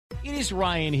It is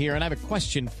Ryan here, and I have a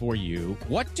question for you.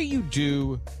 What do you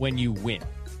do when you win?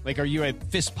 Like, are you a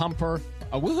fist pumper,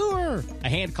 a woo-hooer, a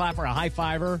hand clapper, a high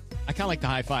fiver? I kind of like the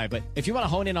high five, but if you want to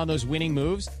hone in on those winning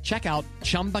moves, check out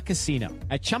Chumba Casino.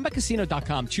 At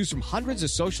ChumbaCasino.com, choose from hundreds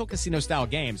of social casino-style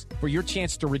games for your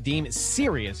chance to redeem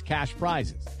serious cash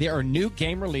prizes. There are new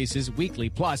game releases weekly,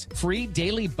 plus free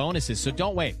daily bonuses. So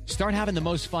don't wait. Start having the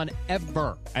most fun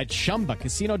ever at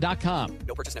ChumbaCasino.com.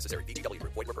 No purchase necessary. VGW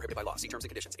Group. Void where prohibited by law. See terms and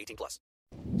conditions. 18+.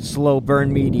 Slow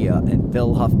Burn Media and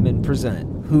Bill Huffman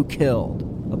present Who Killed,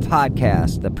 a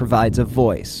podcast that provides a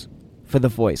voice for the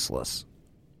voiceless.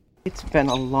 It's been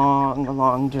a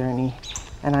long journey,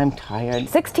 and I'm tired.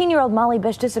 16-year-old Molly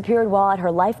Bish disappeared while at her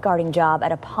lifeguarding job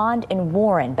at a pond in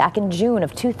Warren back in June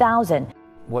of 2000.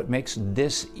 What makes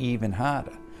this even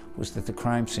harder was that the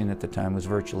crime scene at the time was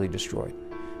virtually destroyed.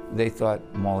 They thought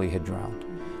Molly had drowned.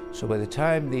 So by the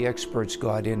time the experts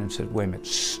got in and said, wait a minute,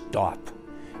 stop.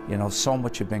 You know, so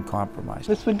much had been compromised.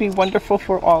 This would be wonderful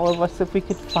for all of us if we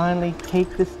could finally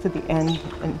take this to the end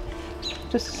and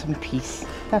just some peace.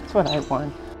 That's what I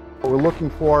want. What we're looking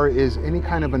for is any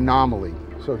kind of anomaly.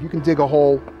 So if you can dig a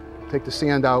hole, take the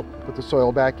sand out, put the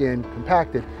soil back in,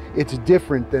 compact it, it's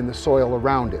different than the soil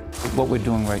around it. What we're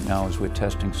doing right now is we're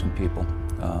testing some people.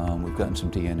 We've gotten some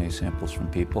DNA samples from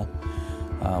people.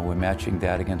 We're matching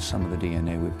that against some of the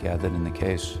DNA we've gathered in the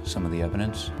case, some of the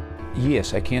evidence.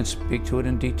 Yes, I can't speak to it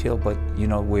in detail, but you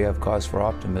know, we have cause for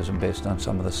optimism based on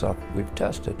some of the stuff we've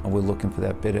tested. And we're looking for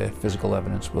that bit of physical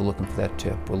evidence. We're looking for that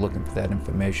tip. We're looking for that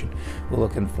information. We're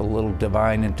looking for a little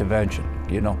divine intervention,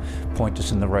 you know, point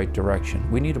us in the right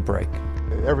direction. We need a break.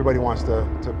 Everybody wants to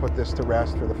put this to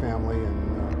rest for the family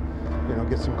and, you know,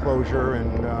 get some closure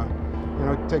and, you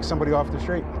know, take somebody off the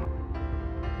street.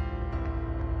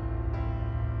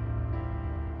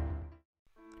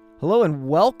 Hello and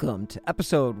welcome to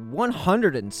episode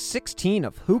 116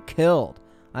 of Who Killed.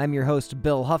 I'm your host,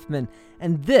 Bill Huffman,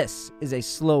 and this is a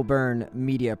Slow Burn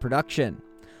Media production.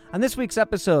 On this week's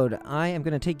episode, I am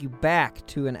going to take you back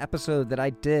to an episode that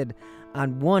I did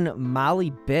on one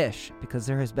Molly Bish, because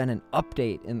there has been an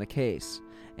update in the case,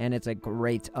 and it's a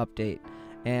great update.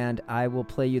 And I will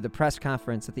play you the press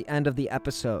conference at the end of the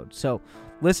episode. So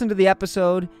listen to the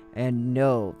episode and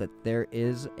know that there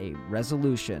is a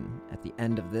resolution at the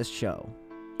end of this show.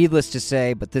 Needless to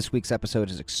say, but this week's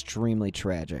episode is extremely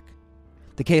tragic.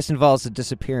 The case involves the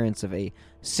disappearance of a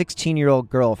 16-year-old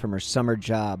girl from her summer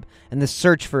job and the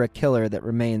search for a killer that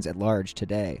remains at large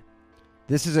today.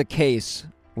 This is a case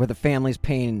where the family's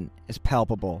pain is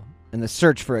palpable and the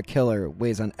search for a killer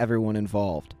weighs on everyone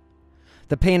involved.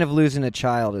 The pain of losing a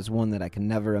child is one that I can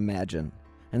never imagine,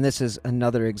 and this is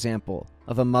another example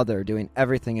of a mother doing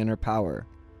everything in her power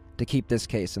to keep this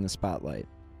case in the spotlight.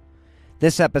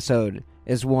 This episode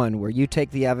is one where you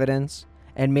take the evidence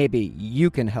and maybe you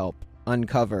can help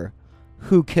uncover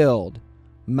who killed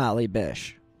Molly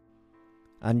Bish.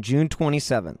 On June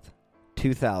 27th,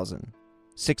 2000,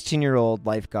 16-year-old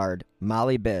lifeguard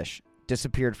Molly Bish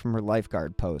disappeared from her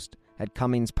lifeguard post at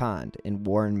Cummings Pond in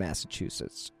Warren,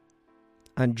 Massachusetts.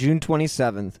 On June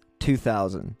 27th,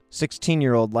 2000,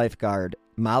 16-year-old lifeguard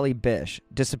Molly Bish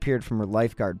disappeared from her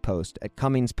lifeguard post at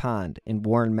Cummings Pond in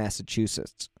Warren,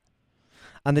 Massachusetts.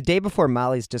 On the day before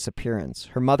Molly's disappearance,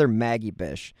 her mother, Maggie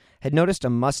Bish, had noticed a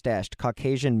mustached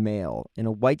Caucasian male in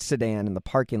a white sedan in the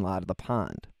parking lot of the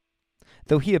pond.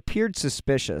 Though he appeared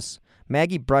suspicious,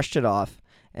 Maggie brushed it off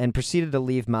and proceeded to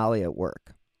leave Molly at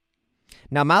work.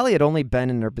 Now, Molly had only been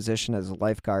in her position as a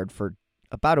lifeguard for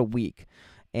about a week,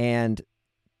 and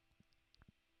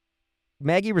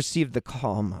Maggie received the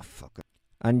call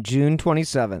on June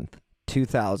 27th,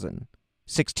 2000.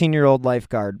 16-year-old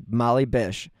lifeguard Molly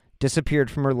Bish disappeared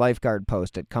from her lifeguard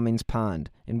post at Cummings Pond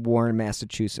in Warren,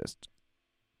 Massachusetts.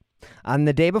 On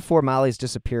the day before Molly's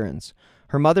disappearance,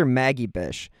 her mother, Maggie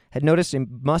Bish, had noticed a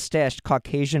mustached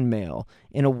Caucasian male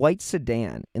in a white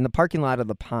sedan in the parking lot of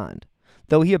the pond.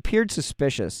 Though he appeared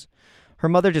suspicious, her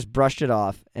mother just brushed it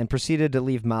off and proceeded to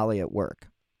leave Molly at work.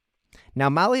 Now,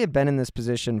 Molly had been in this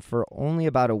position for only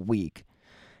about a week,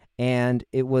 and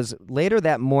it was later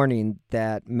that morning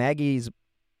that Maggie's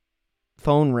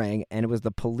phone rang, and it was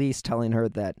the police telling her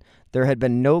that there had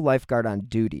been no lifeguard on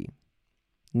duty.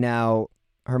 Now,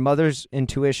 her mother's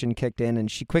intuition kicked in,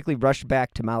 and she quickly rushed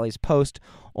back to Molly's post,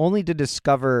 only to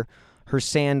discover her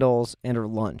sandals and her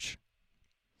lunch.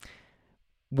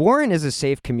 Warren is a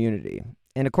safe community,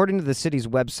 and according to the city's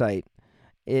website,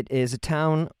 it is a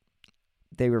town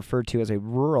they refer to as a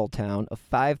rural town of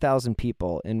 5,000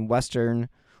 people in western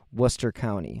Worcester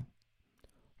County.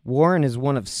 Warren is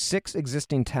one of 6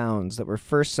 existing towns that were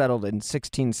first settled in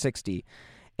 1660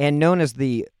 and known as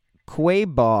the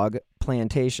Quabog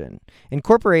Plantation.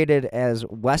 Incorporated as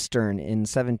Western in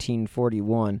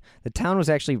 1741, the town was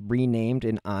actually renamed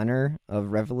in honor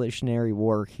of Revolutionary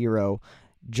War hero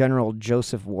General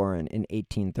Joseph Warren in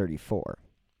 1834.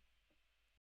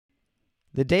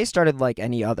 The day started like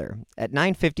any other. At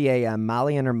 9:50 a.m.,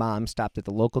 Molly and her mom stopped at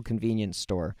the local convenience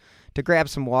store to grab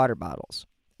some water bottles.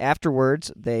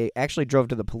 Afterwards, they actually drove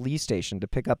to the police station to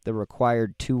pick up the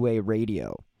required two-way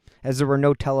radio, as there were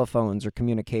no telephones or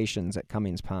communications at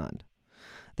Cummings Pond.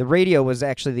 The radio was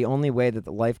actually the only way that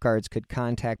the lifeguards could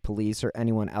contact police or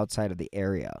anyone outside of the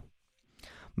area.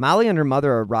 Molly and her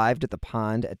mother arrived at the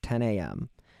pond at 10 a.m.,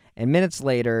 and minutes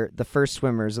later, the first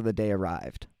swimmers of the day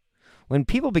arrived. When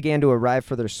people began to arrive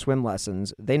for their swim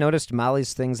lessons, they noticed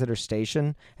Molly's things at her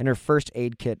station and her first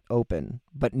aid kit open,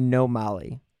 but no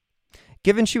Molly.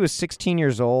 Given she was 16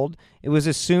 years old, it was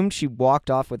assumed she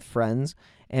walked off with friends,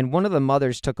 and one of the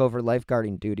mothers took over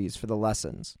lifeguarding duties for the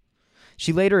lessons.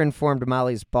 She later informed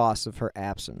Molly's boss of her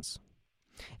absence.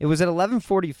 It was at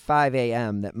 11:45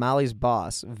 a.m. that Molly's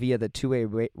boss, via the two-way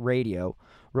radio,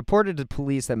 reported to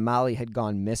police that Molly had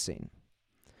gone missing.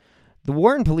 The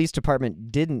Warren Police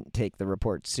Department didn't take the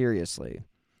report seriously,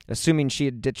 assuming she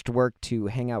had ditched work to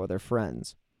hang out with her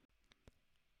friends.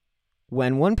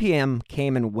 When 1 p.m.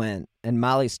 came and went, and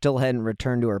Molly still hadn't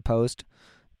returned to her post,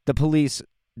 the police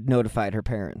notified her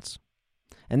parents.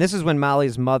 And this is when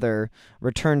Molly's mother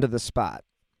returned to the spot.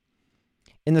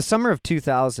 In the summer of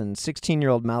 2000,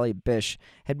 16-year-old Molly Bish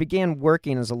had began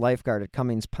working as a lifeguard at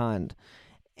Cummings Pond,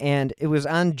 and it was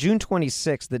on June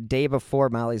 26th, the day before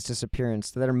Molly's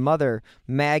disappearance, that her mother,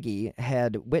 Maggie,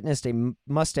 had witnessed a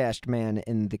mustached man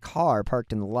in the car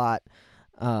parked in the lot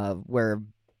where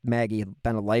Maggie had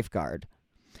been a lifeguard.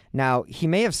 Now, he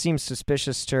may have seemed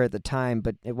suspicious to her at the time,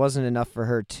 but it wasn't enough for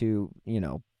her to,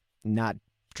 not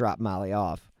drop Molly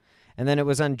off. And then it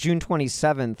was on June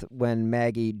 27th when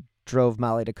Maggie drove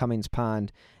Molly to Cummings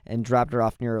Pond and dropped her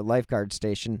off near a lifeguard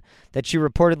station that she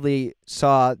reportedly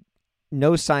saw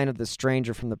no sign of the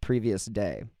stranger from the previous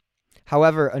day.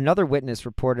 However, another witness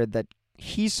reported that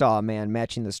he saw a man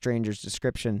matching the stranger's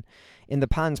description in the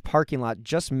pond's parking lot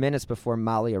just minutes before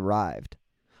Molly arrived.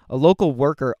 A local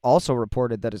worker also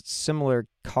reported that a similar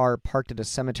car parked at a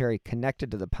cemetery connected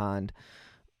to the pond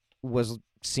was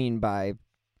seen by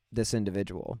this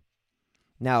individual.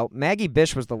 Now, Maggie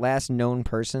Bish was the last known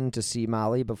person to see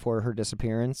Molly before her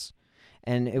disappearance,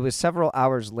 and it was several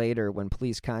hours later when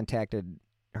police contacted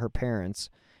her parents,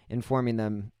 informing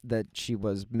them that she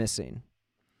was missing.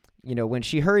 When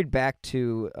she hurried back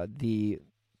to the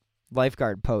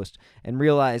lifeguard post and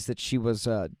realized that she was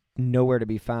nowhere to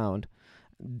be found,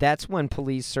 that's when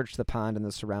police searched the pond and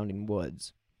the surrounding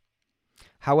woods.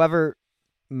 However,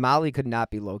 Molly could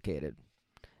not be located.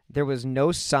 There was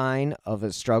no sign of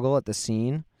a struggle at the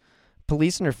scene.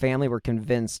 Police and her family were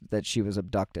convinced that she was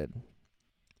abducted.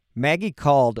 Maggie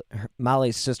called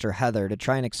Molly's sister Heather to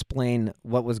try and explain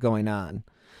what was going on.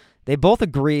 They both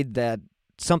agreed that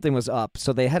something was up,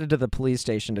 so they headed to the police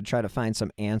station to try to find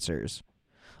some answers.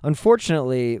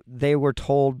 Unfortunately, they were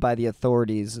told by the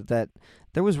authorities that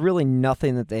there was really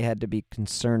nothing that they had to be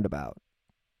concerned about.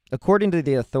 According to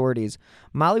the authorities,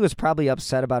 Molly was probably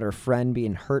upset about her friend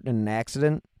being hurt in an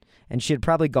accident, and she had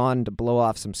probably gone to blow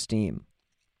off some steam.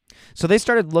 So they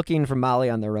started looking for Molly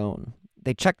on their own.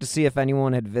 They checked to see if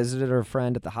anyone had visited her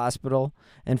friend at the hospital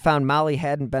and found Molly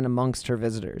hadn't been amongst her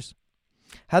visitors.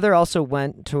 Heather also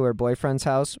went to her boyfriend's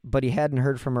house, but he hadn't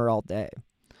heard from her all day.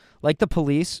 Like the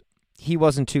police, he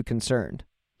wasn't too concerned.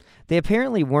 They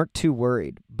apparently weren't too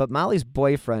worried, but Molly's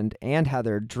boyfriend and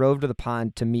Heather drove to the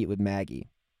pond to meet with Maggie.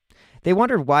 They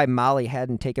wondered why Molly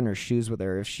hadn't taken her shoes with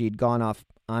her if she'd gone off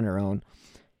on her own.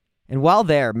 And while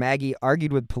there, Maggie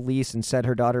argued with police and said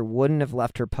her daughter wouldn't have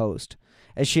left her post,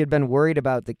 as she had been worried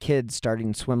about the kids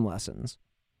starting swim lessons.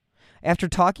 After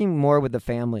talking more with the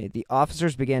family, the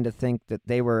officers began to think that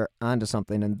they were onto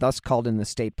something and thus called in the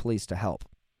state police to help.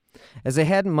 As they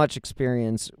hadn't much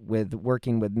experience with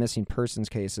working with missing persons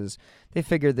cases, they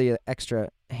figured the extra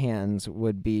hands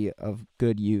would be of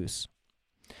good use.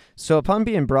 So upon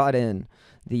being brought in,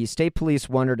 the state police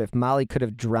wondered if Molly could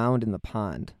have drowned in the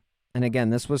pond. And again,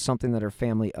 this was something that her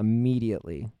family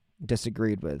immediately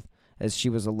disagreed with, as she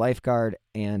was a lifeguard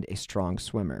and a strong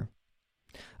swimmer.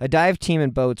 A dive team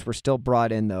and boats were still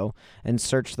brought in, though, and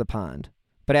searched the pond.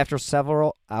 But after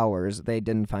several hours, they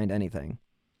didn't find anything.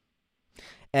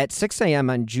 At 6 a.m.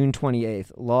 on June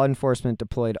 28th, law enforcement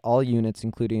deployed all units,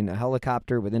 including a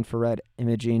helicopter with infrared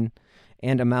imaging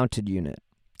and a mounted unit,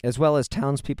 as well as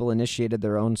townspeople initiated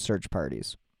their own search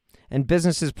parties. And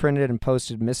businesses printed and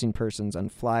posted missing persons on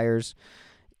flyers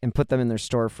and put them in their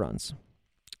storefronts.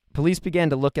 Police began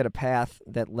to look at a path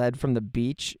that led from the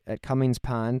beach at Cummings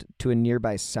Pond to a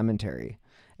nearby cemetery,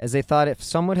 as they thought if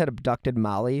someone had abducted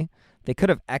Molly, they could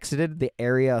have exited the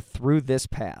area through this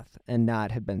path and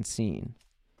not have been seen.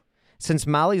 Since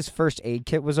Molly's first aid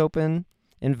kit was open,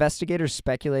 investigators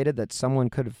speculated that someone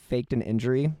could have faked an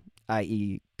injury,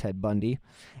 i.e. Ted Bundy,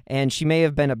 and she may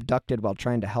have been abducted while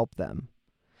trying to help them.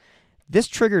 This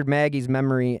triggered Maggie's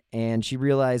memory, and she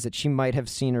realized that she might have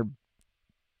seen her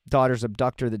daughter's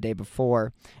abductor the day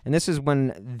before, and this is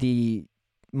when the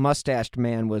mustached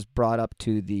man was brought up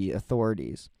to the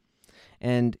authorities.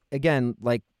 And again,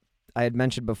 like I had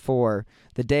mentioned before,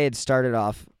 the day had started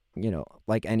off,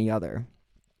 like any other.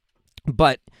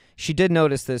 But she did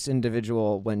notice this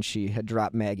individual when she had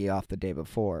dropped Maggie off the day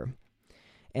before.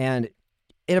 And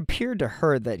it appeared to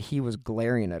her that he was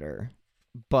glaring at her.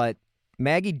 But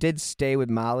Maggie did stay with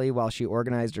Molly while she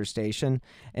organized her station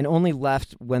and only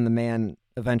left when the man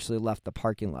eventually left the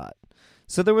parking lot.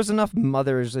 So there was enough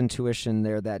mother's intuition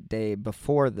there that day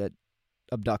before the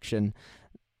abduction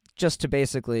just to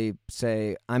basically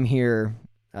say, I'm here,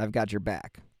 I've got your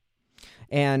back.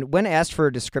 And when asked for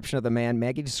a description of the man,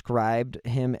 Maggie described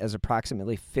him as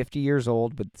approximately 50 years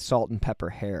old with salt and pepper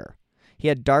hair. He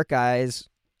had dark eyes,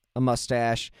 a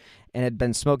mustache, and had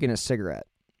been smoking a cigarette.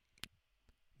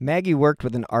 Maggie worked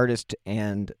with an artist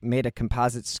and made a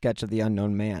composite sketch of the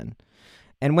unknown man.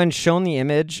 And when shown the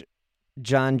image,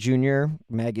 John Jr.,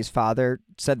 Maggie's father,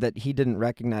 said that he didn't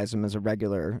recognize him as a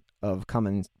regular of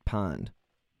Cummings Pond.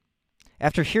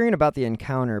 After hearing about the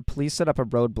encounter, police set up a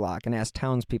roadblock and asked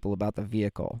townspeople about the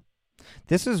vehicle.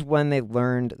 This is when they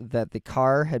learned that the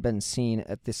car had been seen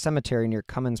at the cemetery near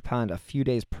Cummings Pond a few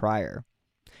days prior,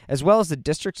 as well as the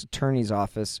district's attorney's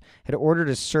office had ordered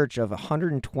a search of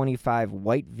 125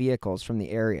 white vehicles from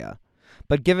the area.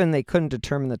 But given they couldn't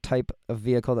determine the type of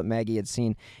vehicle that Maggie had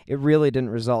seen, it really didn't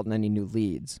result in any new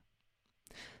leads.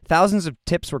 Thousands of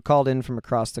tips were called in from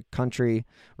across the country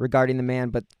regarding the man,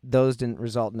 but those didn't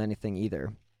result in anything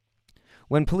either.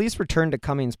 When police returned to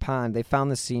Cummings Pond, they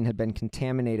found the scene had been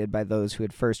contaminated by those who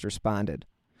had first responded.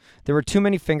 There were too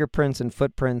many fingerprints and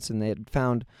footprints, and they had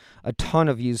found a ton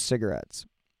of used cigarettes.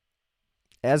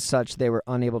 As such, they were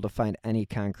unable to find any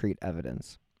concrete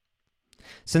evidence.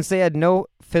 Since they had no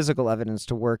physical evidence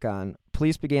to work on,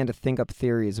 police began to think up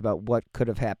theories about what could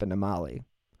have happened to Molly.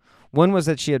 One was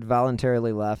that she had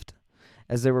voluntarily left,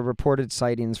 as there were reported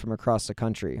sightings from across the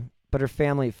country, but her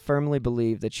family firmly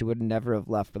believed that she would never have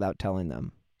left without telling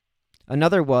them.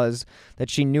 Another was that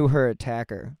she knew her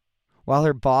attacker. While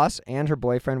her boss and her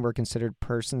boyfriend were considered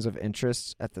persons of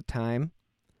interest at the time,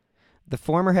 the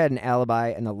former had an alibi,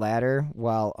 and the latter,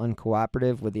 while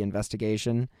uncooperative with the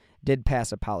investigation, did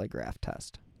pass a polygraph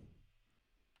test.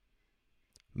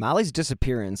 Molly's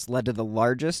disappearance led to the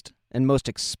largest and most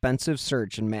expensive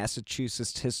search in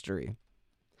Massachusetts history.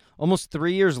 Almost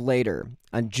 3 years later,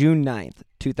 on June 9th,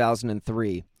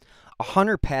 2003, a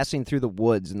hunter passing through the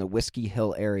woods in the Whiskey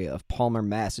Hill area of Palmer,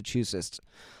 Massachusetts,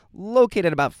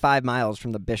 located about 5 miles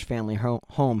from the Bish family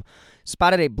home,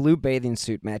 spotted a blue bathing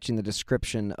suit matching the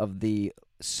description of the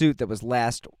suit that was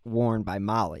last worn by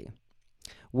Molly.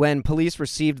 When police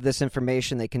received this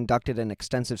information, they conducted an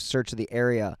extensive search of the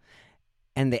area,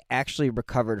 and they actually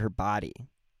recovered her body.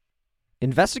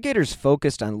 Investigators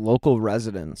focused on local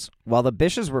residents, while the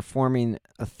Bishes were forming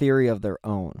a theory of their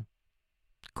own.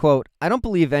 Quote, I don't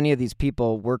believe any of these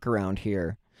people work around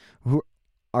here who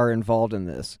are involved in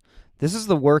this. This is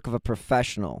the work of a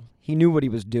professional. He knew what he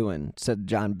was doing, said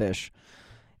John Bish,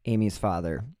 Amy's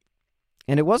father.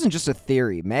 And it wasn't just a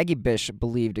theory. Maggie Bish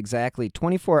believed exactly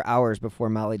 24 hours before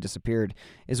Molly disappeared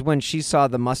is when she saw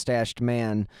the mustached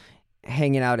man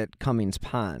hanging out at Cummings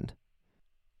Pond.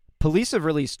 Police have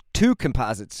released 2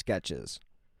 composite sketches.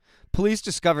 Police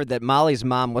discovered that Molly's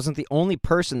mom wasn't the only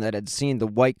person that had seen the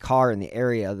white car in the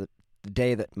area the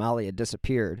day that Molly had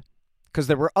disappeared, because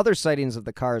there were other sightings of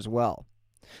the car as well.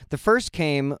 The first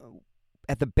came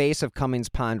at the base of Cummings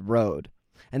Pond Road,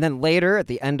 and then later at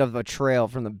the end of a trail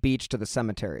from the beach to the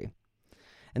cemetery.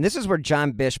 And this is where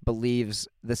John Bish believes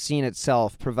the scene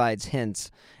itself provides hints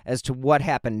as to what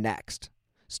happened next,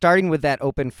 starting with that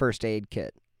open first aid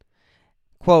kit.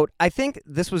 Quote, I think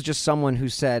this was just someone who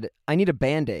said, I need a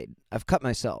Band-Aid. I've cut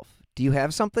myself. Do you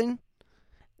have something?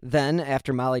 Then,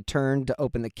 after Molly turned to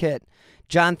open the kit,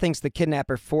 John thinks the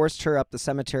kidnapper forced her up the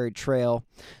cemetery trail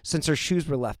since her shoes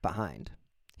were left behind.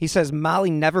 He says Molly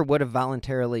never would have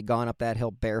voluntarily gone up that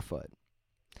hill barefoot.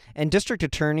 And District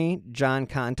Attorney John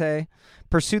Conte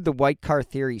pursued the white car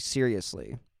theory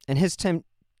seriously, and his team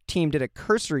did a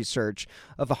cursory search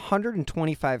of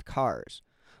 125 cars.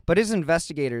 But his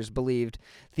investigators believed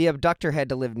the abductor had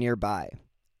to live nearby.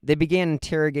 they began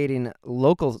interrogating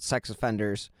local sex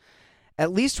offenders.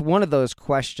 At least one of those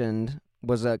questioned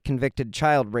was a convicted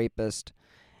child rapist,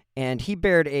 and he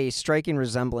bared a striking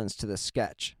resemblance to the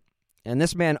sketch. And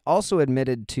this man also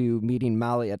admitted to meeting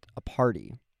Molly at a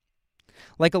party.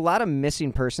 Like a lot of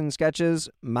missing person sketches,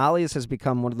 Molly's has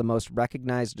become one of the most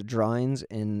recognized drawings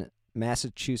in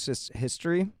Massachusetts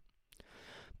history.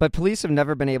 But police have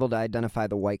never been able to identify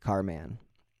the white car man.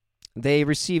 They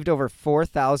received over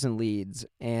 4,000 leads,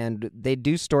 and they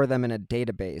do store them in a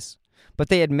database, but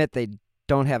they admit they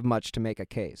don't have much to make a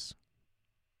case.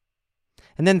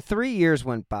 And then 3 years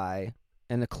went by,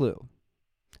 and a clue.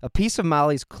 A piece of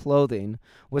Molly's clothing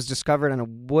was discovered on a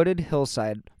wooded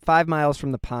hillside 5 miles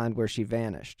from the pond where she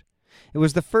vanished. It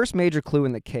was the first major clue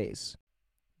in the case.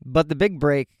 But the big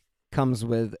break comes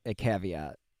with a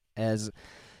caveat, as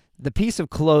the piece of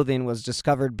clothing was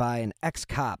discovered by an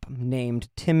ex-cop named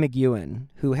Tim McEwen,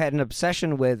 who had an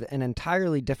obsession with an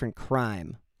entirely different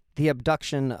crime, the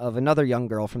abduction of another young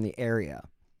girl from the area.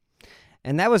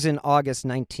 And that was in August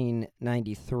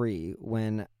 1993,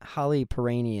 when Holly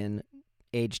Peranian,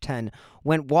 age 10,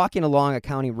 went walking along a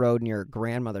county road near her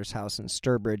grandmother's house in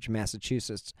Sturbridge,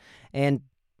 Massachusetts, and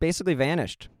basically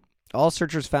vanished. All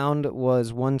searchers found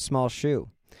was one small shoe.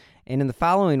 And in the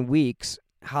following weeks,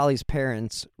 Holly's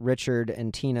parents, Richard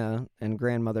and Tina, and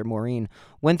grandmother Maureen,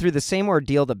 went through the same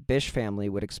ordeal the Bish family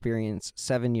would experience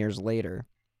 7 years later.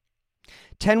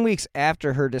 10 weeks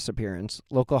after her disappearance,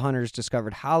 local hunters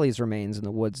discovered Holly's remains in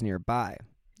the woods nearby.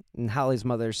 And Holly's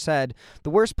mother said the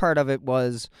worst part of it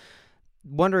was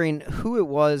wondering who it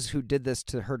was who did this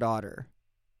to her daughter.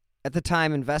 At the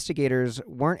time, investigators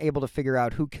weren't able to figure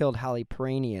out who killed Holly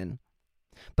Peranian.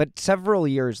 But several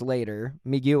years later,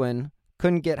 McEwen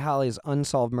couldn't get Holly's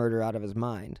unsolved murder out of his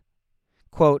mind.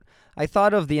 Quote, "I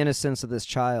thought of the innocence of this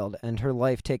child and her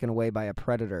life taken away by a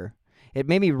predator. It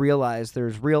made me realize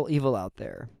there's real evil out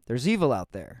there. There's evil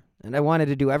out there, and I wanted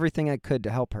to do everything I could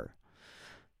to help her."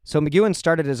 So McEwen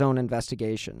started his own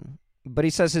investigation, but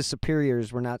he says his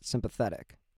superiors were not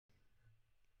sympathetic.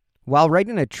 While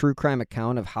writing a true crime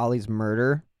account of Holly's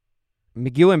murder,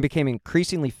 McEwen became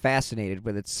increasingly fascinated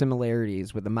with its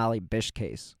similarities with the Molly Bish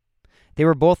case. They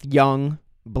were both young,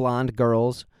 blonde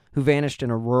girls who vanished in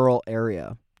a rural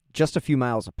area, just a few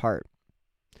miles apart.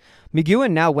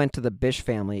 McEwen now went to the Bish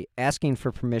family asking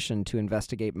for permission to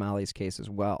investigate Molly's case as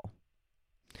well.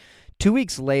 2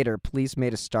 weeks later, police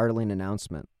made a startling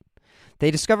announcement. They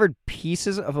discovered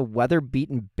pieces of a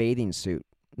weather-beaten bathing suit,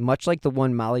 much like the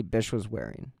one Molly Bish was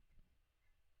wearing.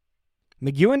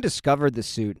 McEwen discovered the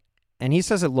suit, and he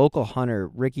says a local hunter,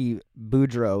 Ricky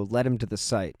Boudreau, led him to the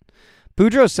site.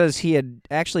 Boudreau says he had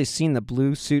actually seen the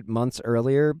blue suit months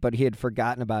earlier, but he had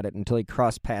forgotten about it until he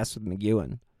crossed paths with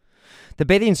McEwen. The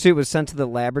bathing suit was sent to the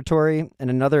laboratory, and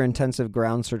another intensive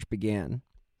ground search began.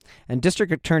 And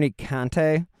District Attorney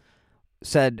Conte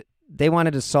said they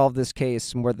wanted to solve this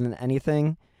case more than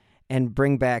anything and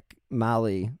bring back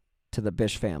Molly to the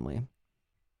Bish family.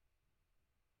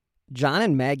 John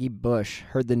and Maggie Bush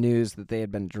heard the news that they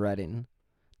had been dreading,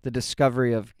 the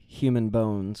discovery of human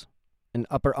bones, an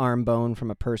upper arm bone from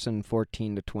a person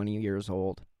 14 to 20 years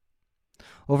old.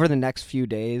 Over the next few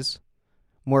days,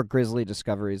 more grisly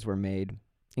discoveries were made,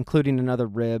 including another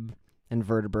rib and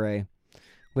vertebrae,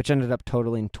 which ended up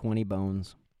totaling 20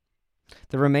 bones.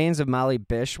 The remains of Molly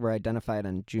Bish were identified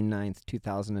on June 9th,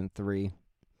 2003,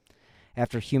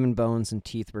 after human bones and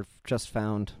teeth were just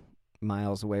found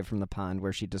miles away from the pond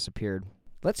where she disappeared.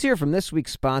 Let's hear from this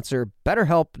week's sponsor,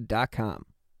 BetterHelp.com.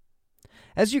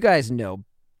 As you guys know,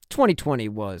 2020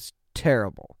 was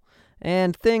terrible,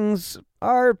 and things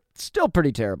are still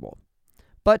pretty terrible.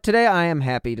 But today I am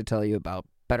happy to tell you about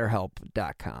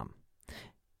BetterHelp.com.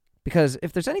 Because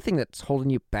if there's anything that's holding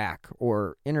you back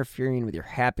or interfering with your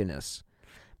happiness,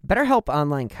 BetterHelp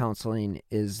Online Counseling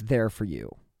is there for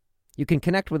you. You can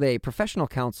connect with a professional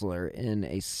counselor in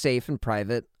a safe and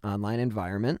private online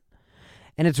environment,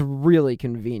 and it's really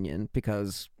convenient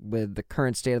because with the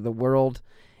current state of the world,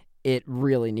 it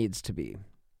really needs to be.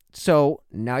 So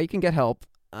now you can get help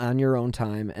on your own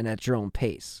time and at your own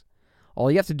pace. All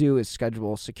you have to do is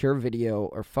schedule secure video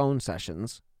or phone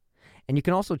sessions, and you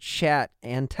can also chat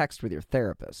and text with your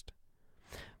therapist.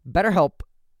 BetterHelp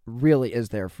really is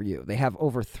there for you. They have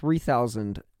over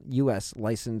 3,000 U.S.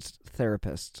 licensed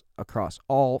therapists across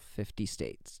all 50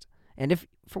 states. And if,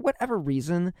 for whatever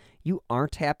reason, you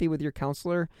aren't happy with your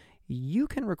counselor, you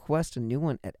can request a new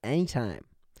one at any time.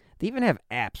 They even have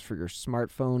apps for your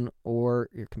smartphone or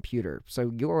your computer,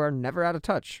 so you are never out of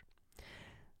touch.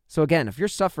 So again, if you're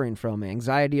suffering from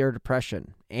anxiety or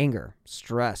depression, anger,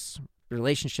 stress,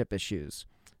 relationship issues,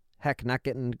 heck, not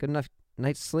getting good enough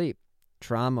night's sleep,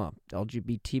 trauma,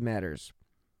 LGBT matters.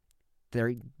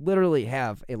 They literally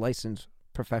have a licensed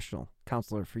professional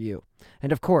counselor for you.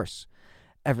 And of course,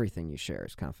 everything you share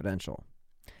is confidential.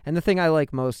 And the thing I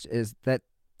like most is that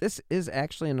this is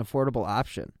actually an affordable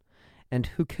option. And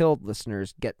Who Killed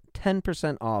listeners get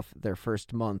 10% off their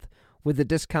first month with the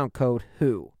discount code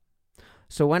WHO.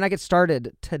 So when I get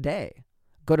started today,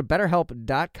 go to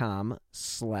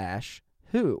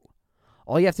betterhelp.com/who.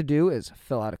 All you have to do is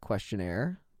fill out a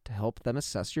questionnaire to help them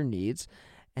assess your needs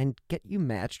and get you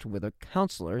matched with a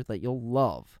counselor that you'll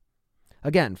love.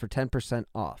 Again, for 10%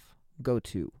 off, go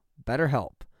to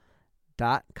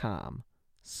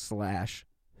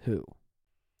betterhelp.com/who.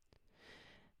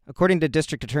 According to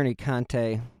District Attorney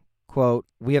Conte, quote,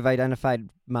 "We have identified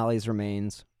Molly's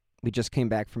remains. We just came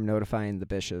back from notifying the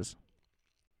Bishes."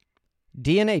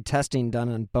 DNA testing done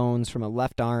on bones from a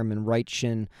left arm and right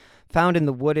shin found in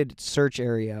the wooded search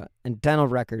area and dental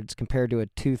records compared to a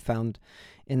tooth found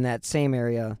in that same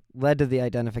area led to the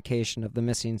identification of the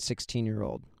missing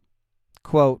 16-year-old.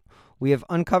 Quote, "We have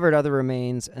uncovered other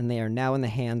remains and they are now in the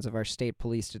hands of our state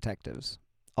police detectives.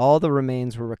 All the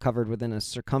remains were recovered within a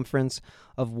circumference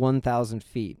of 1,000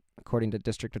 feet, according to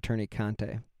District Attorney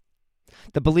Conte.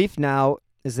 The belief now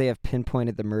is they have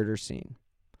pinpointed the murder scene.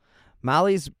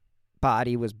 Molly's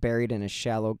body was buried in a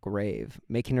shallow grave,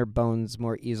 making her bones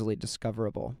more easily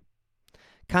discoverable.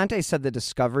 Conte said the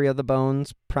discovery of the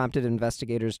bones prompted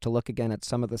investigators to look again at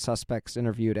some of the suspects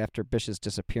interviewed after Bish's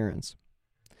disappearance.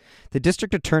 The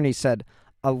district attorney said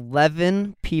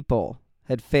 11 people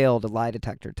had failed a lie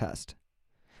detector test.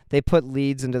 They put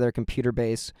leads into their computer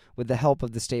base with the help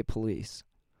of the state police.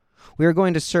 We are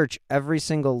going to search every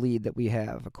single lead that we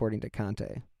have, according to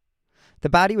Conte. The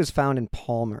body was found in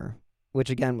Palmer, which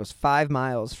again was 5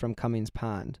 miles from Cummings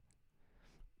Pond.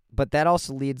 But that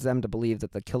also leads them to believe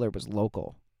that the killer was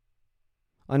local.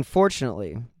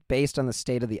 Unfortunately, based on the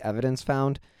state of the evidence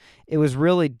found, it was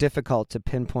really difficult to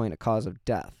pinpoint a cause of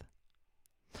death.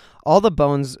 All the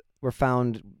bones were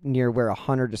found near where a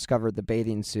hunter discovered the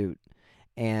bathing suit,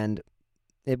 and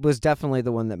it was definitely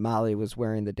the one that Molly was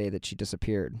wearing the day that she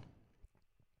disappeared.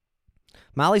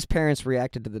 Molly's parents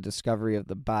reacted to the discovery of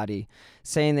the body,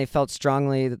 saying they felt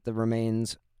strongly that the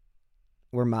remains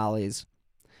were Molly's,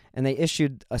 and they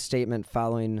issued a statement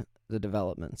following the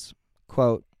developments.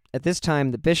 Quote, "At this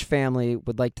time, the Bish family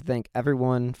would like to thank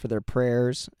everyone for their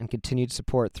prayers and continued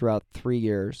support throughout 3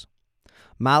 years.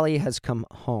 Molly has come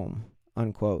home,"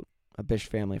 unquote, a Bish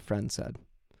family friend said.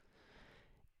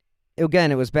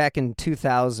 Again, it was back in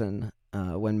 2000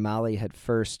 when Molly had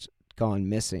first gone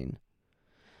missing.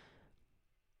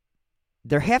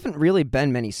 There haven't really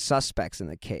been many suspects in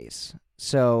the case,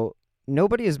 so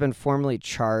nobody has been formally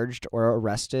charged or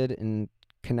arrested in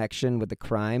connection with the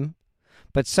crime,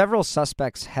 but several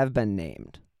suspects have been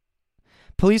named.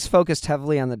 Police focused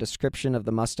heavily on the description of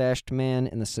the mustached man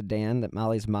in the sedan that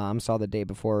Molly's mom saw the day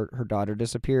before her daughter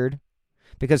disappeared,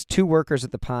 because 2 workers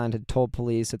at the pond had told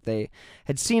police that they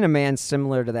had seen a man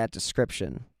similar to that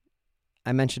description.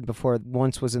 I mentioned before,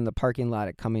 once was in the parking lot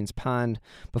at Cummings Pond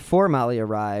before Molly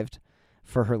arrived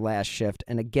for her last shift,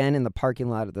 and again in the parking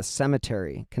lot of the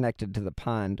cemetery connected to the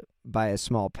pond by a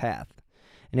small path.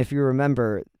 And if you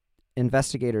remember,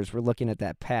 investigators were looking at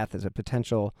that path as a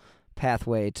potential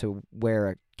pathway to where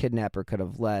a kidnapper could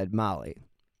have led Molly.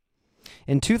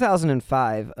 In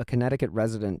 2005, a Connecticut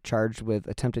resident charged with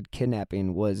attempted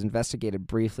kidnapping was investigated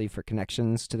briefly for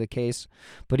connections to the case,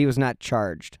 but he was not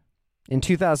charged. In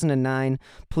 2009,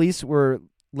 police were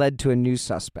led to a new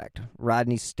suspect,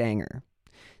 Rodney Stanger.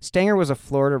 Stanger was a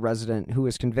Florida resident who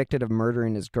was convicted of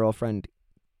murdering his girlfriend,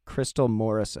 Crystal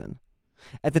Morrison.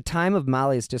 At the time of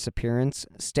Molly's disappearance,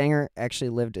 Stanger actually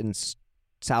lived in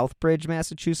Southbridge,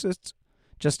 Massachusetts,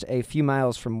 just a few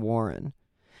miles from Warren.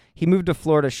 He moved to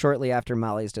Florida shortly after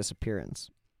Molly's disappearance.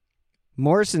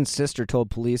 Morrison's sister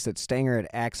told police that Stanger had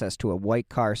access to a white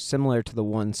car similar to the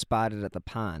one spotted at the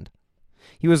pond.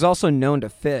 He was also known to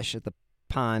fish at the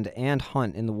pond and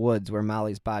hunt in the woods where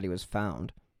Molly's body was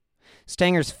found.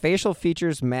 Stanger's facial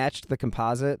features matched the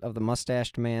composite of the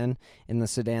mustached man in the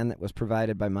sedan that was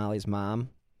provided by Molly's mom,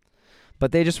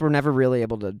 but they just were never really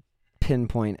able to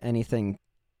pinpoint anything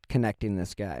connecting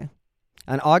this guy.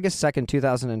 On August 2nd,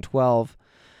 2012,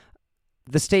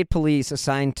 the state police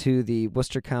assigned to the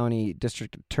Worcester County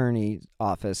District Attorney's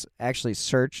Office actually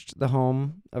searched the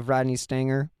home of Rodney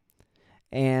Stanger,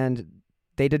 and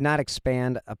they did not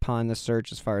expand upon the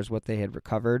search as far as what they had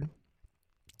recovered.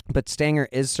 But Stanger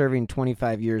is serving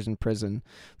 25 years in prison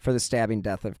for the stabbing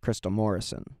death of Crystal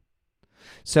Morrison.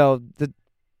 So the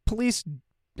police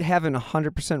haven't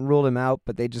 100% ruled him out,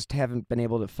 but they just haven't been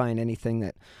able to find anything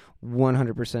that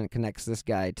 100% connects this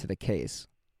guy to the case.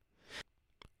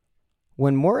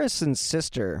 When Morrison's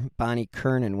sister, Bonnie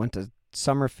Kernan, went to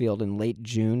Summerfield in late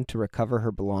June to recover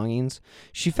her belongings,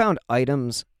 she found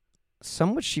items,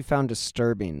 some which she found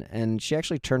disturbing, and she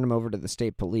actually turned them over to the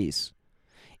state police.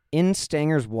 In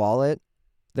Stanger's wallet,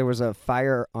 there was a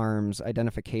firearms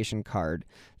identification card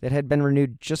that had been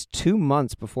renewed just 2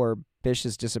 months before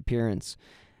Bish's disappearance,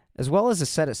 as well as a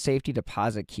set of safety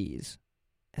deposit keys,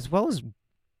 as well as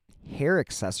hair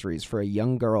accessories for a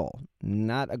young girl,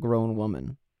 not a grown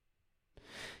woman.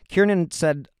 Kiernan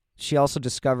said she also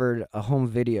discovered a home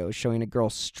video showing a girl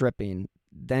stripping,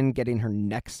 then getting her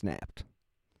neck snapped.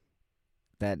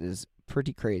 That is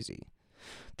pretty crazy.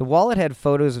 The wallet had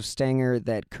photos of Stanger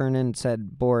that Kernan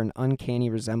said bore an uncanny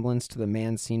resemblance to the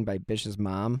man seen by Bish's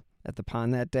mom at the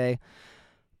pond that day.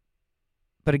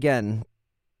 But again,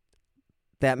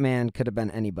 that man could have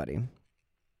been anybody.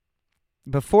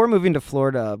 Before moving to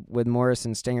Florida with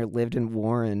Morrison, Stanger lived in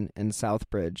Warren and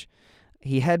Southbridge.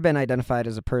 He had been identified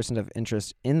as a person of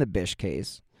interest in the Bish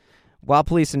case. While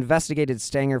police investigated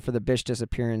Stanger for the Bish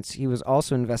disappearance, he was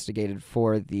also investigated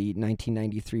for the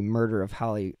 1993 murder of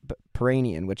Holly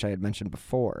Peranian, which I had mentioned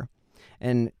before.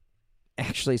 And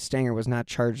actually, Stanger was not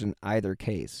charged in either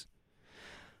case.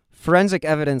 Forensic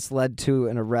evidence led to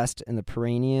an arrest in the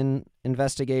Peranian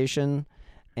investigation,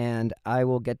 and I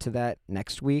will get to that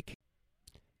next week.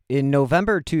 In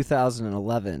November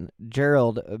 2011,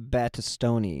 Gerald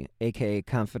Battistoni, a.k.a.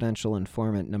 confidential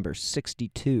informant number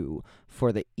 62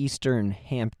 for the Eastern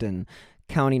Hampton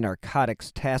County Narcotics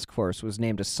Task Force, was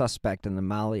named a suspect in the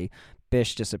Molly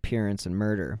Bish disappearance and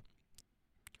murder.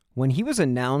 When he was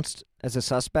announced as a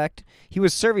suspect, he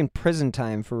was serving prison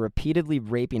time for repeatedly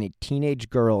raping a teenage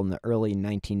girl in the early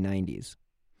 1990s.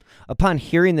 Upon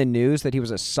hearing the news that he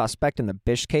was a suspect in the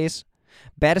Bish case,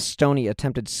 Battistoni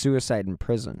attempted suicide in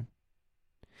prison.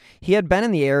 He had been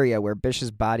in the area where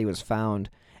Bish's body was found,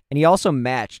 and he also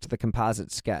matched the composite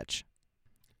sketch.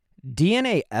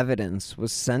 DNA evidence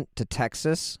was sent to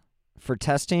Texas for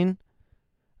testing,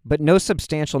 but no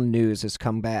substantial news has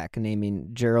come back naming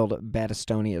Gerald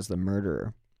Battistoni as the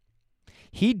murderer.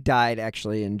 He died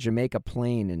actually in Jamaica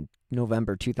Plain in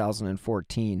November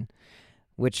 2014,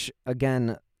 which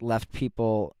again left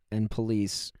people and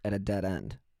police at a dead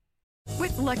end.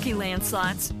 With Lucky Land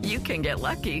Slots, you can get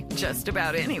lucky just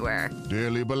about anywhere.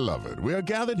 Dearly beloved, we are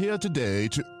gathered here today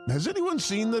to... Has anyone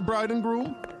seen the bride and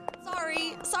groom?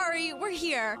 Sorry, we're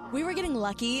here. We were getting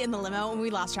lucky in the limo and we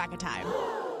lost track of time.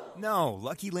 No,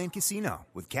 Lucky Land Casino,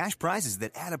 with cash prizes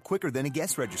that add up quicker than a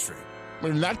guest registry.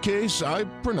 In that case, I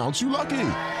pronounce you lucky.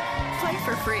 Play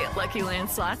for free at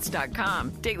LuckyLandSlots.com.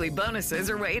 Daily bonuses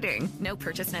are waiting. No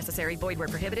purchase necessary. Void where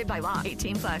prohibited by law.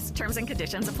 18+. Terms and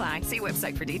conditions apply. See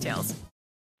website for details.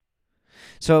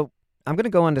 So I'm going to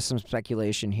go into some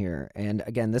speculation here. And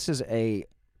again, this is a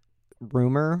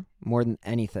rumor more than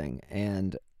anything.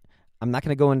 And I'm not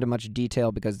going to go into much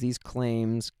detail because these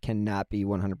claims cannot be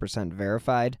 100%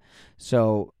 verified.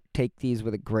 So take these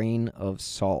with a grain of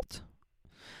salt.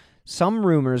 Some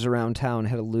rumors around town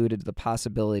had alluded to the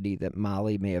possibility that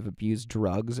Molly may have abused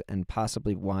drugs and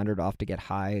possibly wandered off to get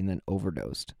high and then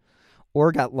overdosed,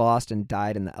 or got lost and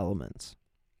died in the elements.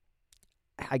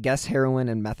 I guess heroin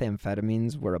and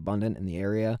methamphetamines were abundant in the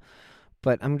area,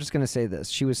 but I'm just going to say this.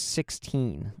 She was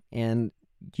 16, and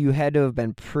you had to have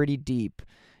been pretty deep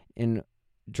in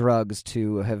drugs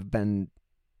to have been,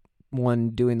 one,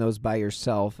 doing those by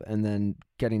yourself, and then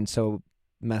getting so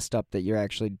messed up that you're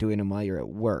actually doing them while you're at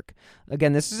work.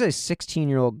 Again, this is a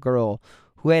 16-year-old girl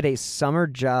who had a summer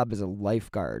job as a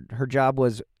lifeguard. Her job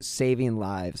was saving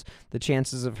lives. The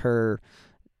chances of her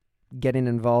getting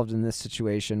involved in this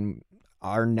situation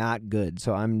are not good,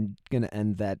 so I'm going to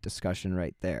end that discussion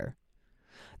right there.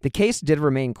 The case did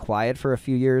remain quiet for a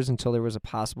few years until there was a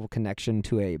possible connection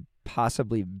to a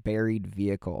possibly buried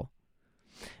vehicle.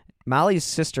 Molly's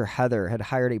sister, Heather, had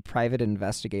hired a private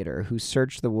investigator who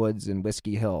searched the woods in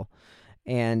Whiskey Hill,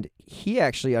 and he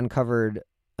actually uncovered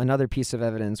another piece of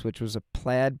evidence, which was a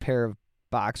plaid pair of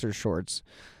boxer shorts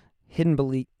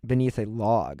hidden beneath a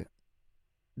log.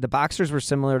 The boxers were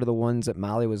similar to the ones that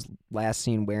Molly was last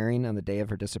seen wearing on the day of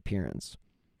her disappearance.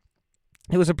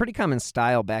 It was a pretty common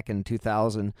style back in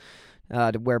 2000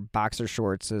 to wear boxer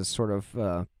shorts as sort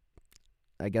of,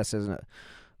 I guess, as a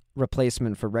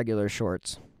replacement for regular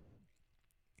shorts.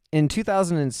 In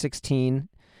 2016,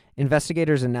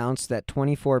 investigators announced that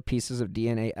 24 pieces of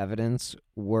DNA evidence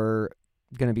were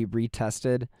going to be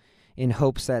retested in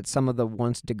hopes that some of the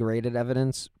once degraded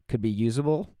evidence could be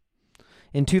usable.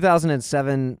 In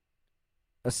 2007,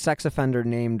 a sex offender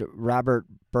named Robert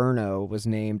Burno was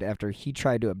named after he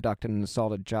tried to abduct and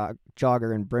assault a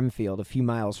jogger in Brimfield, a few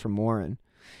miles from Warren.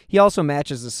 He also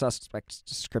matches the suspect's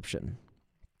description.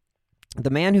 The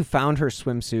man who found her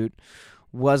swimsuit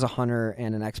was a hunter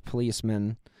and an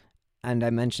ex-policeman, and I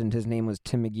mentioned his name was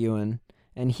Tim McEwen,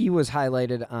 and he was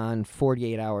highlighted on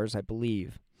 48 Hours, I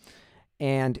believe.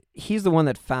 And he's the one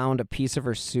that found a piece of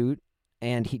her suit,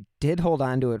 and he did hold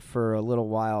on to it for a little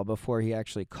while before he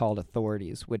actually called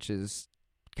authorities, which is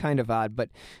kind of odd, but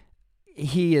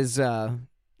he is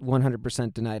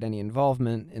 100% denied any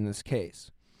involvement in this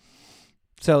case.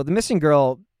 So the missing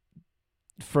girl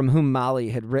from whom Molly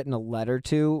had written a letter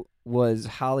to was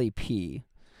Holly P.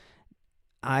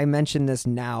 I mention this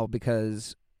now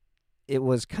because it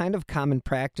was kind of common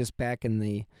practice back in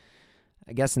the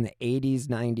 80s,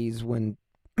 90s, when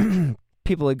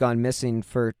people had gone missing,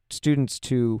 for students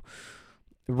to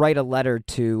write a letter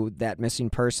to that missing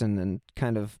person and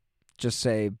kind of just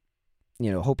say,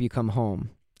 hope you come home.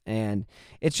 And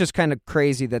it's just kind of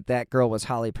crazy that girl was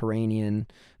Holly Peranian,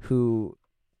 who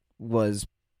was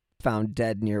found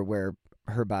dead near where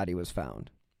her body was found.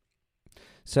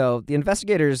 So the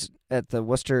investigators at the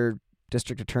Worcester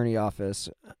District Attorney Office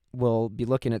will be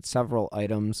looking at several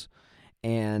items,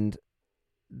 and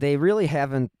they really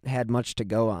haven't had much to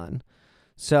go on.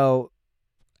 So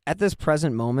at this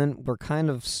present moment, we're kind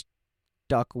of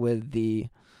stuck with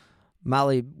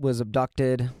Molly was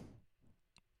abducted.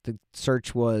 The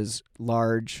search was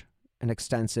large and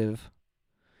extensive.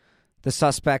 The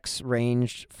suspects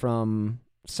ranged from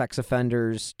sex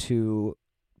offenders to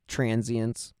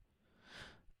transients,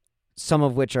 some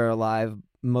of which are alive,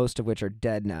 most of which are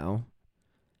dead now.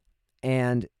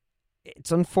 And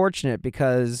it's unfortunate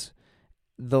because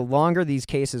the longer these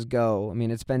cases go,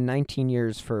 it's been 19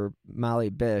 years for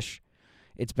Molly Bish.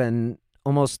 It's been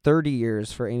almost 30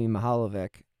 years for Amy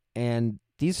Mihalovic. And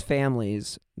these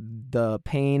families, the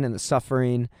pain and the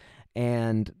suffering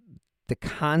and the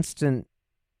constant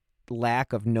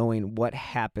lack of knowing what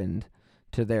happened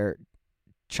to their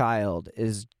child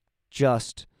is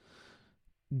just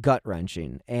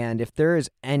gut-wrenching. And if there is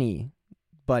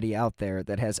anybody out there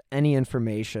that has any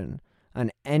information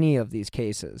on any of these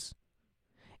cases,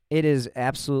 it is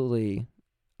absolutely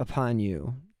upon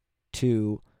you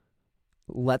to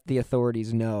let the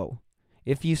authorities know.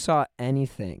 If you saw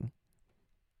anything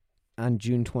on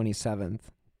June 27th,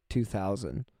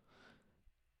 2000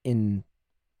 in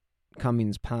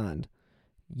Cummings Pond,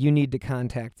 you need to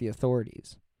contact the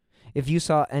authorities. If you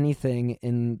saw anything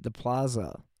in the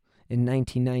plaza in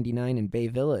 1999 in Bay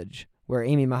Village where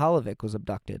Amy Mihalovic was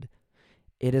abducted,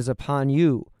 it is upon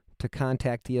you to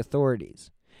contact the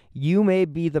authorities. You may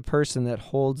be the person that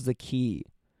holds the key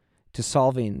to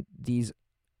solving these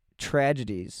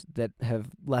tragedies that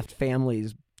have left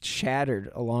families shattered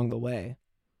along the way.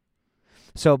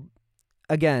 So,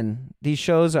 again, these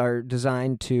shows are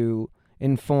designed to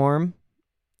inform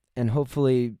and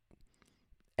hopefully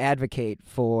advocate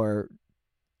for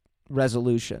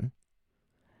resolution.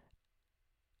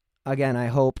 Again, I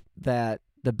hope that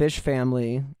the Bish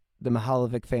family, the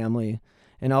Mihalovic family,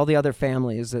 and all the other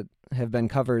families that have been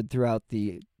covered throughout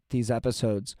these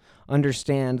episodes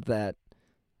understand that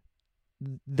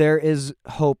there is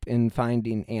hope in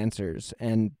finding answers.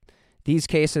 And these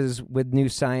cases with new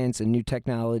science and new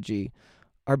technology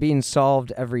are being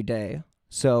solved every day.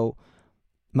 So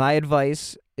my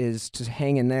advice is to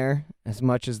hang in there, as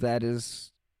much as that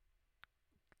is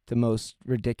the most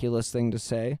ridiculous thing to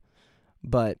say.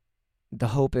 But the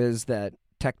hope is that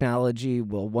technology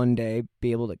will one day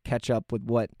be able to catch up with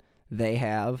what they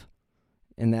have,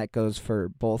 and that goes for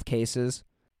both cases.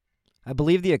 I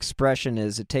believe the expression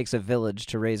is, it takes a village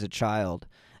to raise a child,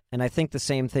 and I think the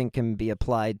same thing can be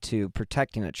applied to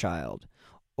protecting a child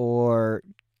or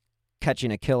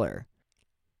catching a killer.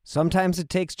 Sometimes it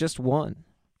takes just one,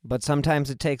 but sometimes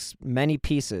it takes many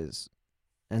pieces,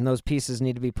 and those pieces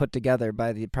need to be put together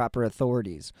by the proper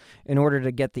authorities in order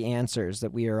to get the answers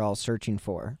that we are all searching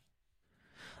for.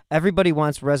 Everybody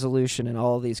wants resolution in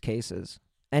all of these cases.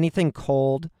 Anything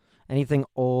cold, anything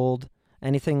old,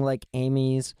 anything like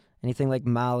Amy's, anything like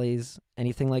Molly's,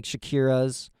 anything like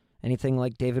Shakira's, anything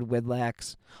like David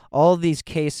Widlack's. All of these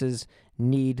cases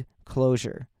need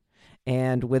closure.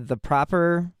 And with the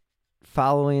proper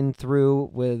following through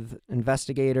with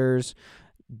investigators,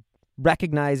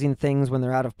 recognizing things when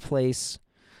they're out of place,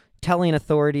 telling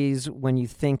authorities when you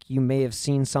think you may have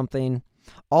seen something,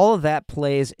 all of that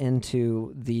plays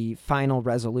into the final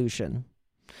resolution.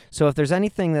 So if there's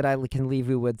anything that I can leave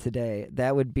you with today,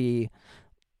 that would be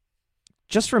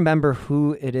just remember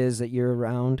who it is that you're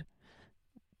around.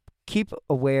 Keep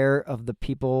aware of the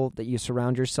people that you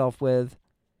surround yourself with.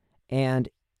 And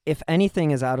if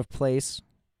anything is out of place,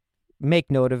 make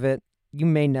note of it. You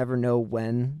may never know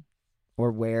when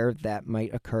or where that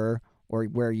might occur or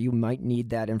where you might need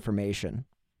that information.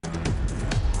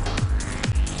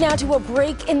 Now to a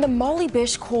break in the Molly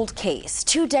Bish cold case.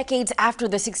 2 decades after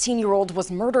the 16-year-old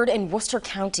was murdered in Worcester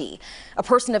County, a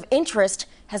person of interest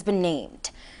has been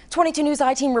named. 22 News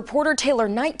I-Team reporter Taylor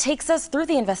Knight takes us through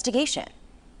the investigation.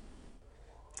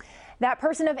 That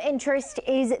person of interest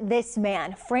is this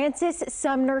man, Francis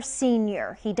Sumner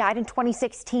Sr. He died in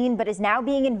 2016, but is now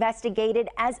being investigated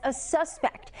as a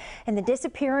suspect in the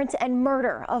disappearance and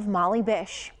murder of Molly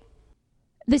Bish.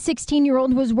 The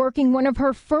 16-year-old was working one of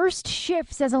her first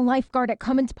shifts as a lifeguard at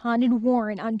Cummins Pond in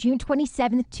Warren on June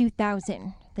 27,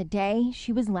 2000, the day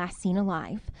she was last seen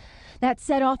alive. That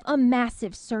set off a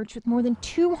massive search with more than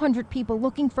 200 people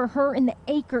looking for her in the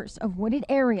acres of wooded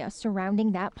area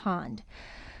surrounding that pond.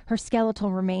 Her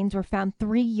skeletal remains were found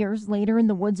 3 years later in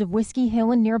the woods of Whiskey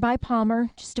Hill in nearby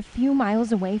Palmer, just a few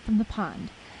miles away from the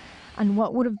pond. On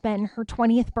what would have been her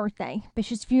 20th birthday,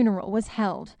 Bish's funeral was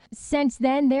held. Since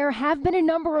then, there have been a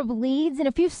number of leads and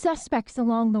a few suspects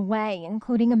along the way,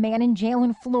 including a man in jail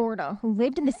in Florida who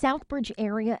lived in the Southbridge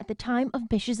area at the time of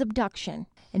Bish's abduction.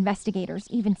 Investigators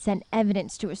even sent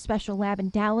evidence to a special lab in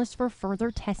Dallas for further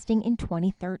testing in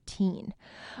 2013.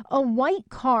 A white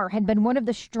car had been one of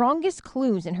the strongest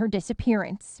clues in her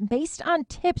disappearance. Based on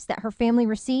tips that her family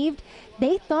received,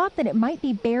 they thought that it might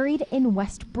be buried in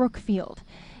West Brookfield.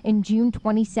 In June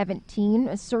 2017,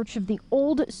 a search of the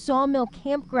old Sawmill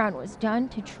campground was done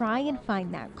to try and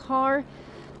find that car,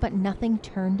 but nothing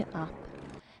turned up.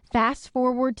 Fast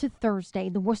forward to Thursday,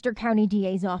 the Worcester County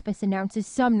DA's office announces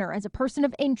Sumner as a person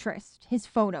of interest. His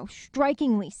photo,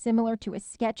 strikingly similar to a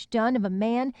sketch done of a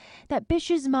man that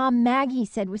Bish's mom, Maggie,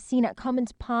 said was seen at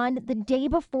Cummins Pond the day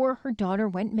before her daughter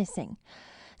went missing.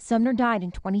 Sumner died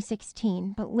in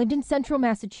 2016, but lived in central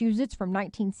Massachusetts from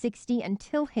 1960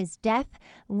 until his death,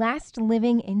 last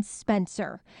living in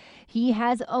Spencer. He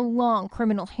has a long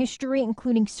criminal history,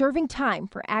 including serving time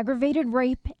for aggravated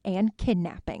rape and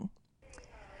kidnapping.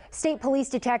 State police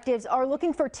detectives are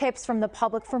looking for tips from the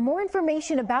public for more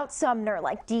information about Sumner,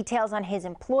 like details on his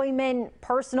employment,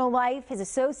 personal life, his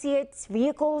associates,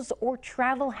 vehicles, or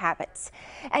travel habits.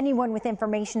 Anyone with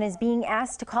information is being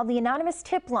asked to call the anonymous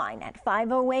tip line at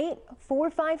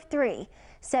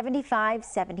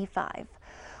 508-453-7575.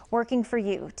 Working for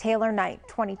you, Taylor Knight,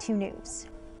 22 News.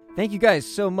 Thank you guys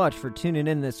so much for tuning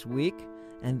in this week.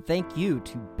 And thank you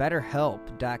to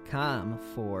BetterHelp.com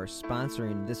for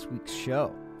sponsoring this week's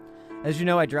show. As you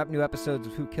know, I drop new episodes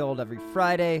of Who Killed every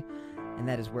Friday, and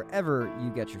that is wherever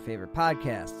you get your favorite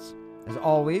podcasts. As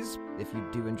always, if you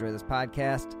do enjoy this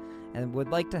podcast and would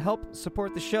like to help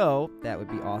support the show, that would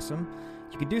be awesome.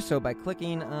 You can do so by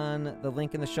clicking on the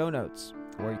link in the show notes,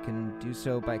 or you can do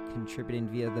so by contributing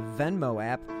via the Venmo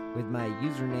app with my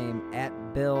username at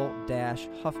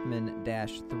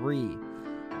Bill-Huffman-3.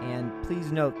 And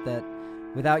please note that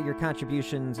without your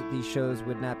contributions, these shows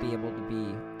would not be able to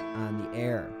be on the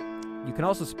air. You can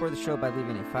also support the show by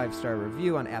leaving a 5-star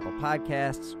review on Apple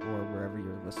Podcasts or wherever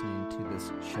you're listening to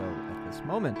this show at this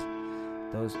moment.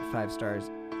 Those 5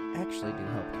 stars actually do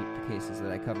help keep the cases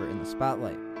that I cover in the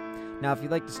spotlight. Now, if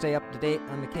you'd like to stay up to date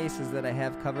on the cases that I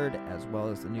have covered, as well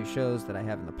as the new shows that I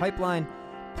have in the pipeline,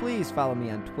 please follow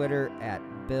me on Twitter at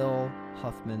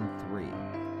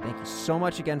BillHuffman3. Thank you so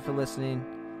much again for listening,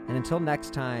 and until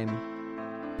next time,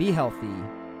 be healthy,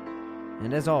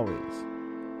 and as always,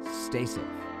 stay safe.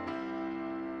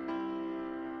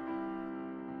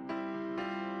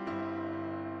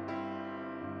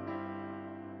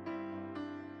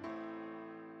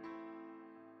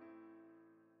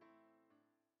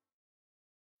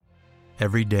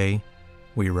 Every day,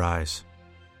 we rise,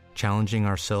 challenging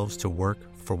ourselves to work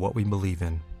for what we believe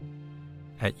in.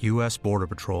 At U.S. Border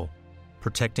Patrol,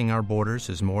 protecting our borders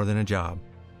is more than a job.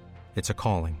 It's a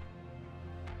calling.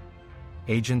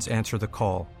 Agents answer the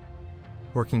call,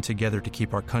 working together to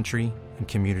keep our country and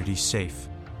communities safe.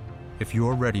 If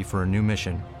you're ready for a new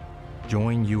mission,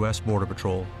 join U.S. Border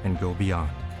Patrol and go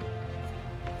beyond.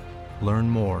 Learn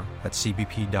more at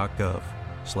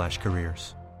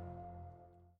cbp.gov/careers.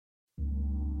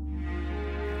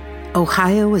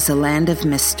 Ohio is a land of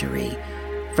mystery,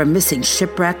 from missing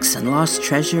shipwrecks and lost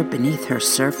treasure beneath her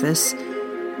surface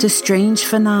to strange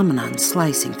phenomenon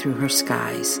slicing through her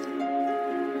skies.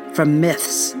 From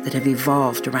myths that have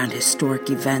evolved around historic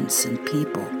events and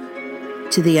people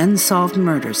to the unsolved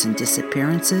murders and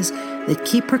disappearances that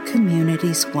keep her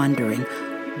communities wondering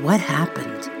what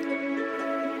happened.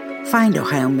 Find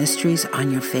Ohio Mysteries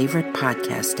on your favorite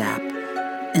podcast app,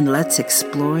 and let's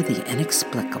explore the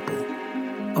inexplicable.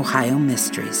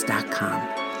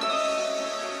 OhioMysteries.com.